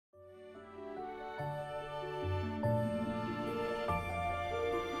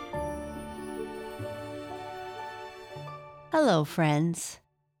Hello, friends,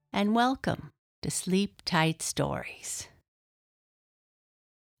 and welcome to Sleep Tight Stories.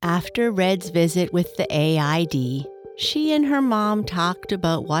 After Red's visit with the AID, she and her mom talked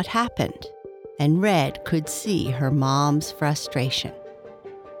about what happened, and Red could see her mom's frustration.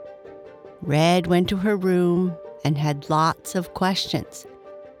 Red went to her room and had lots of questions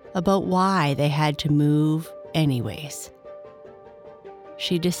about why they had to move anyways.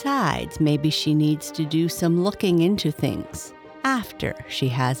 She decides maybe she needs to do some looking into things after she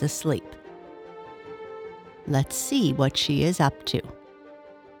has a sleep. Let's see what she is up to.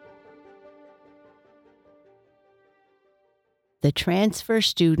 The Transfer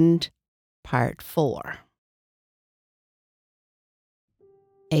Student, Part 4.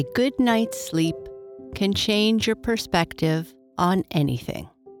 A good night's sleep can change your perspective on anything.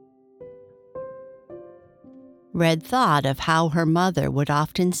 Red thought of how her mother would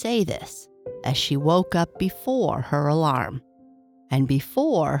often say this as she woke up before her alarm and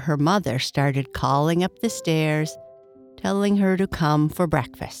before her mother started calling up the stairs, telling her to come for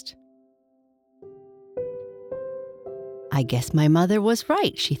breakfast. I guess my mother was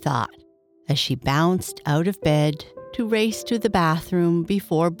right, she thought, as she bounced out of bed to race to the bathroom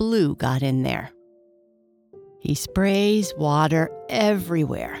before Blue got in there. He sprays water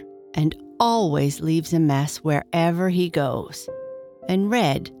everywhere and always leaves a mess wherever he goes, and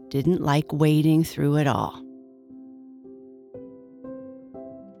Red didn't like wading through it all.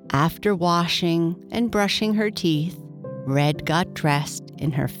 After washing and brushing her teeth, Red got dressed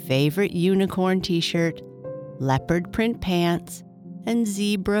in her favorite unicorn t-shirt, leopard print pants, and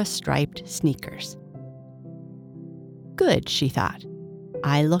zebra-striped sneakers. Good, she thought.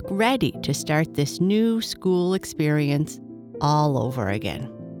 I look ready to start this new school experience all over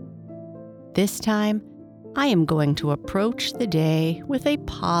again. This time, I am going to approach the day with a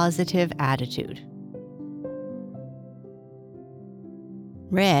positive attitude.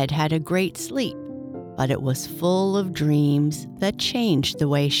 Red had a great sleep, but it was full of dreams that changed the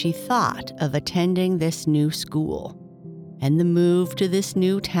way she thought of attending this new school and the move to this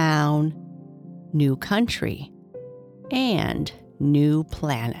new town, new country, and new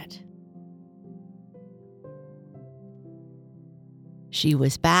planet. She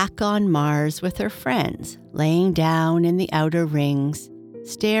was back on Mars with her friends, laying down in the outer rings,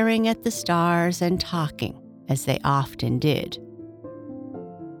 staring at the stars and talking, as they often did.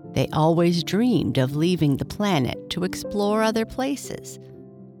 They always dreamed of leaving the planet to explore other places,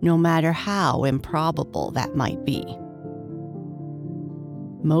 no matter how improbable that might be.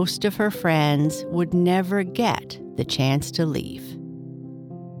 Most of her friends would never get the chance to leave.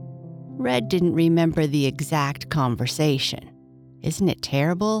 Red didn't remember the exact conversation. Isn't it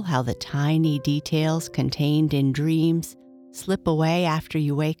terrible how the tiny details contained in dreams slip away after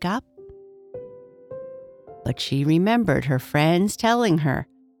you wake up? But she remembered her friends telling her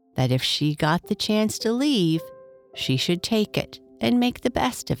that if she got the chance to leave, she should take it and make the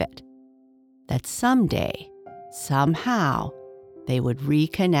best of it. That someday, somehow, they would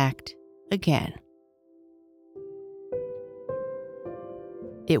reconnect again.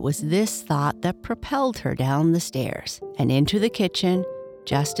 It was this thought that propelled her down the stairs and into the kitchen,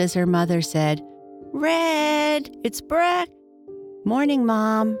 just as her mother said, "Red, it's Morning,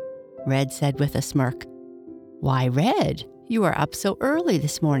 Mom," Red said with a smirk. "Why, Red, you are up so early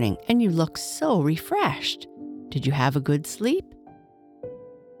this morning and you look so refreshed. Did you have a good sleep?"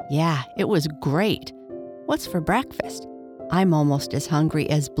 "Yeah, it was great. What's for breakfast? I'm almost as hungry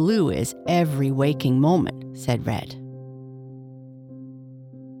as Blue is every waking moment," said Red.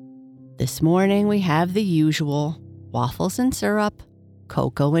 "This morning we have the usual waffles and syrup,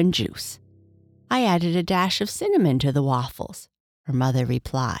 cocoa and juice. I added a dash of cinnamon to the waffles," her mother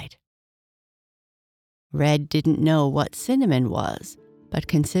replied. Red didn't know what cinnamon was, but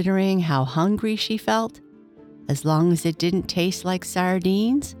considering how hungry she felt, as long as it didn't taste like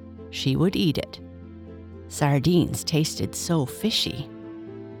sardines, she would eat it. Sardines tasted so fishy.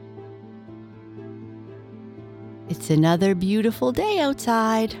 "It's another beautiful day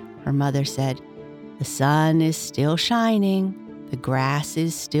outside," her mother said. "The sun is still shining, the grass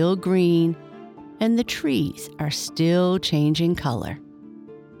is still green, and the trees are still changing color,"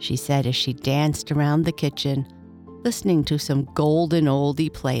 she said as she danced around the kitchen, listening to some golden oldie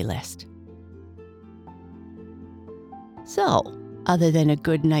playlist. "So, other than a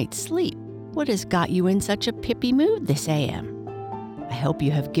good night's sleep, what has got you in such a pippy mood this AM? I hope you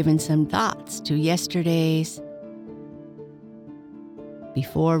have given some thoughts to yesterday's..."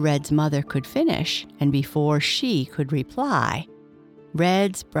 Before Red's mother could finish, and before she could reply,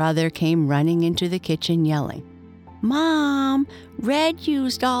 Red's brother came running into the kitchen yelling, "Mom, Red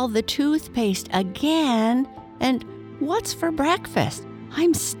used all the toothpaste again, and What's for breakfast?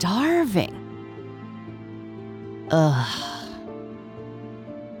 I'm starving. Ugh.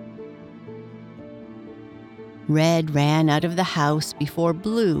 Red ran out of the house before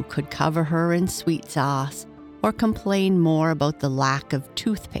Blue could cover her in sweet sauce or complain more about the lack of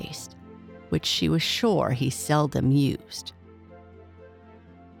toothpaste, which she was sure he seldom used.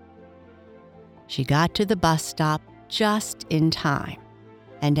 She got to the bus stop just in time,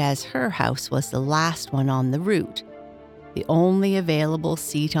 and as her house was the last one on the route, the only available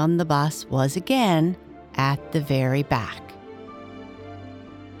seat on the bus was again at the very back.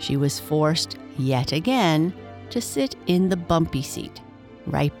 She was forced yet again to sit in the bumpy seat,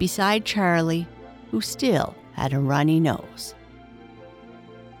 right beside Charlie, who still had a runny nose.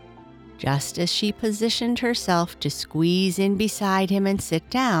 Just as she positioned herself to squeeze in beside him and sit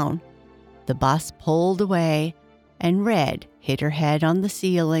down, the bus pulled away and Red hit her head on the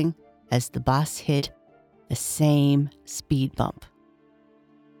ceiling as the bus hit the same speed bump.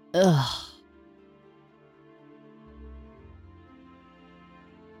 Ugh.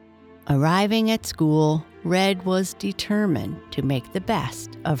 Arriving at school, Red was determined to make the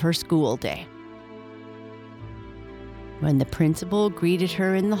best of her school day. When the principal greeted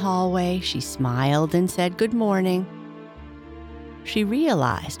her in the hallway, she smiled and said good morning. She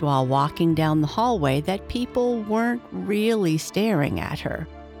realized while walking down the hallway that people weren't really staring at her.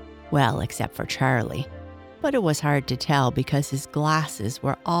 Well, except for Charlie. But it was hard to tell because his glasses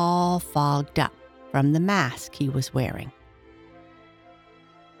were all fogged up from the mask he was wearing.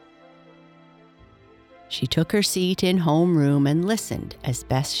 She took her seat in homeroom and listened as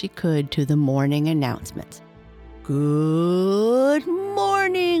best she could to the morning announcements. "Good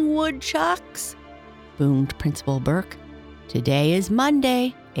morning, woodchucks," boomed Principal Burke. "Today is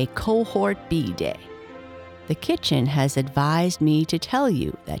Monday, a Cohort B day. The kitchen has advised me to tell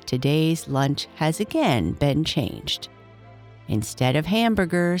you that today's lunch has again been changed. Instead of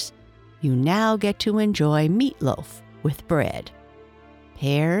hamburgers, you now get to enjoy meatloaf with bread,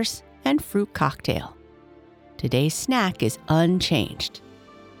 pears, and fruit cocktail. Today's snack is unchanged."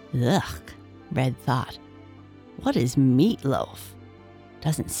 Ugh, Red thought. What is meatloaf?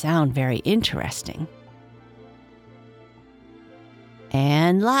 Doesn't sound very interesting.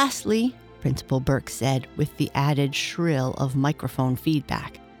 "And lastly," Principal Burke said with the added shrill of microphone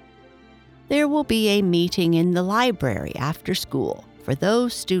feedback, "there will be a meeting in the library after school for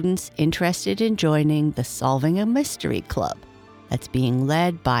those students interested in joining the Solving a Mystery Club that's being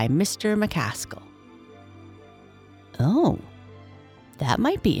led by Mr. McCaskill." Oh, that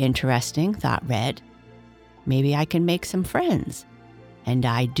might be interesting, thought Red. Maybe I can make some friends. And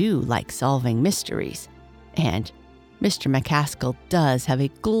I do like solving mysteries. And Mr. McCaskill does have a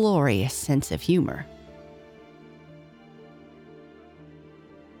glorious sense of humor.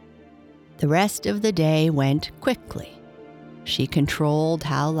 The rest of the day went quickly. She controlled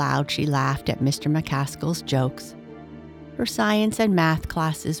how loud she laughed at Mr. McCaskill's jokes. Her science and math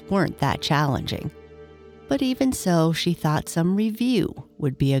classes weren't that challenging, but even so, she thought some review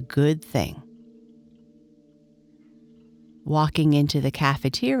would be a good thing. Walking into the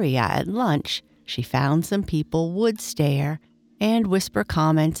cafeteria at lunch, she found some people would stare and whisper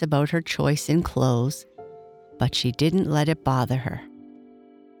comments about her choice in clothes, but she didn't let it bother her.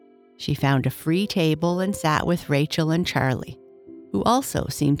 She found a free table and sat with Rachel and Charlie, who also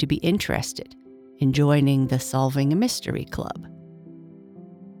seemed to be interested in joining the Solving a Mystery Club.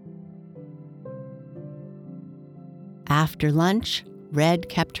 After lunch, Red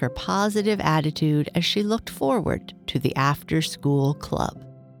kept her positive attitude as she looked forward to the after-school club.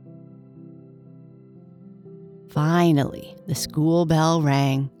 Finally, the school bell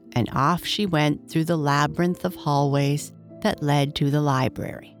rang, and off she went through the labyrinth of hallways that led to the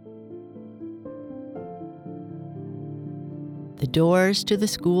library. The doors to the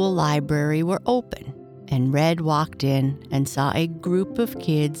school library were open, and Red walked in and saw a group of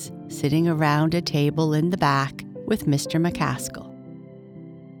kids sitting around a table in the back with Mr. McCaskill.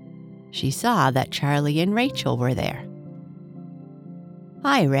 She saw that Charlie and Rachel were there.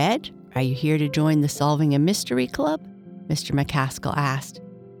 "Hi, Red. Are you here to join the Solving a Mystery Club?" Mr. McCaskill asked.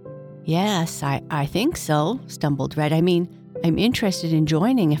 "Yes, I think so," stumbled Red. I'm interested in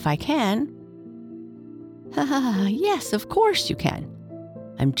joining if I can." "Yes, of course you can.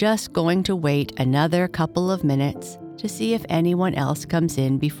 I'm just going to wait another couple of minutes to see if anyone else comes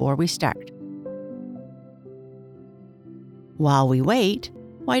in before we start. While we wait,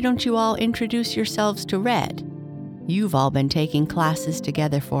 why don't you all introduce yourselves to Red? You've all been taking classes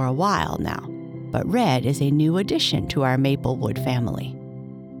together for a while now, but Red is a new addition to our Maplewood family."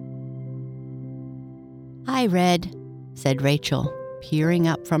 "Hi, Red," said Rachel, peering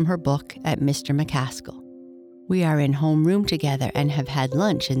up from her book at Mr. McCaskill. We are in homeroom together and have had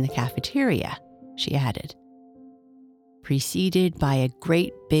lunch in the cafeteria, she added. Preceded by a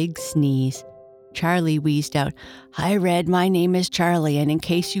great big sneeze, Charlie wheezed out, "Hi, Red, my name is Charlie, and in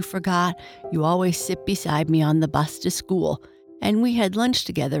case you forgot, you always sit beside me on the bus to school, and we had lunch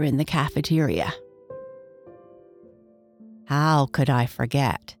together in the cafeteria." How could I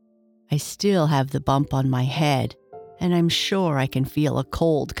forget? I still have the bump on my head, and I'm sure I can feel a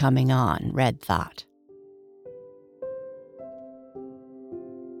cold coming on, Red thought.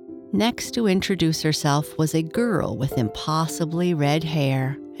 Next to introduce herself was a girl with impossibly red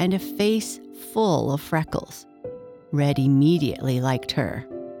hair and a face full of freckles. Red immediately liked her.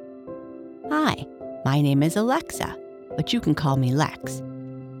 "Hi, my name is Alexa, but you can call me Lex.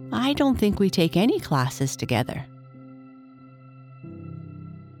 I don't think we take any classes together."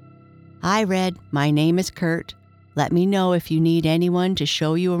 "Hi, Red, my name is Kurt. Let me know if you need anyone to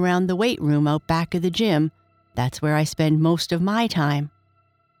show you around the weight room out back of the gym. That's where I spend most of my time."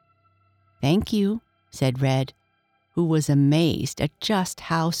 "Thank you," said Red, who was amazed at just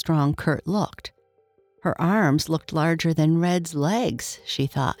how strong Kurt looked. Her arms looked larger than Red's legs, she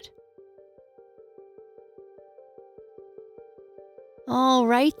thought. "All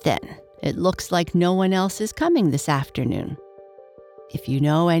right then, it looks like no one else is coming this afternoon. If you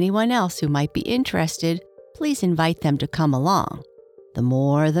know anyone else who might be interested, please invite them to come along. The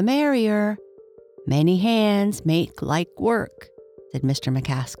more the merrier. Many hands make light work," said Mr.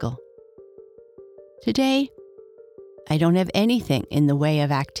 McCaskill. "Today, I don't have anything in the way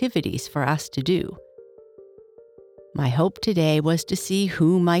of activities for us to do. My hope today was to see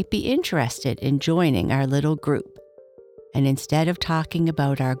who might be interested in joining our little group. And instead of talking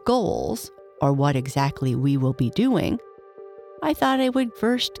about our goals or what exactly we will be doing, I thought I would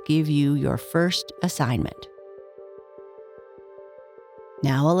first give you your first assignment.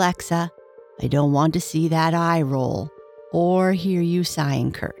 Now, Alexa, I don't want to see that eye roll or hear you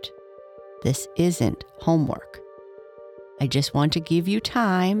sighing, Kurt. This isn't homework. I just want to give you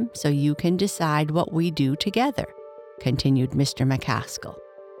time so you can decide what we do together," continued Mr. McCaskill.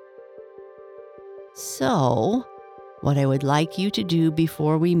 "So, what I would like you to do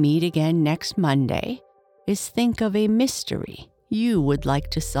before we meet again next Monday is think of a mystery you would like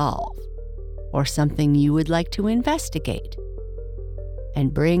to solve, or something you would like to investigate,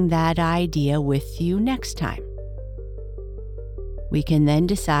 and bring that idea with you next time. We can then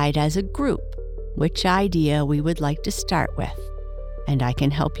decide as a group which idea we would like to start with, and I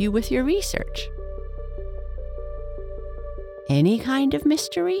can help you with your research." "Any kind of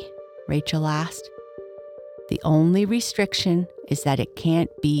mystery?" Rachel asked. "The only restriction is that it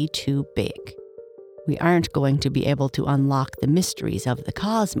can't be too big. We aren't going to be able to unlock the mysteries of the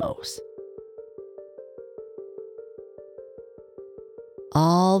cosmos."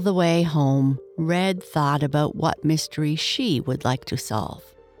 All the way home, Red thought about what mystery she would like to solve,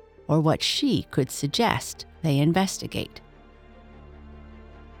 or what she could suggest they investigate.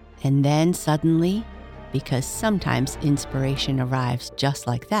 And then suddenly, because sometimes inspiration arrives just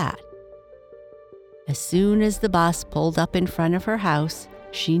like that, as soon as the bus pulled up in front of her house,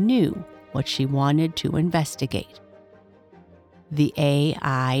 she knew what she wanted to investigate: the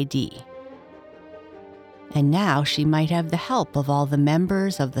AID. And now she might have the help of all the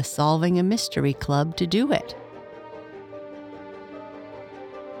members of the Solving a Mystery Club to do it.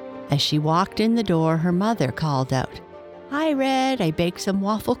 As she walked in the door, her mother called out, "Hi, Red, I baked some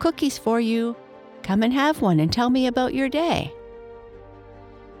waffle cookies for you. Come and have one and tell me about your day."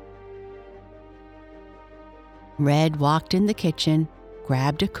 Red walked in the kitchen,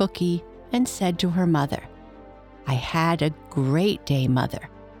 grabbed a cookie, and said to her mother, "I had a great day, Mother.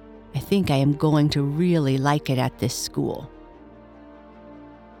 I think I am going to really like it at this school."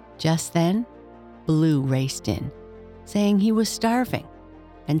 Just then, Blue raced in, saying he was starving,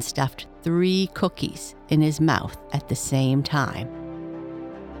 and stuffed 3 cookies in his mouth at the same time.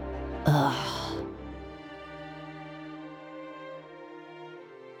 Ugh.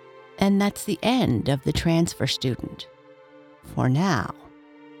 And that's the end of The Transfer Student. For now.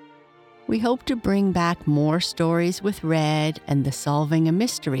 We hope to bring back more stories with Red and the Solving a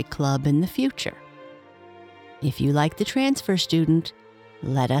Mystery Club in the future. If you like The Transfer Student,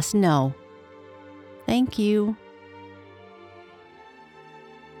 let us know. Thank you.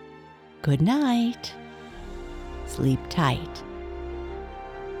 Good night. Sleep tight.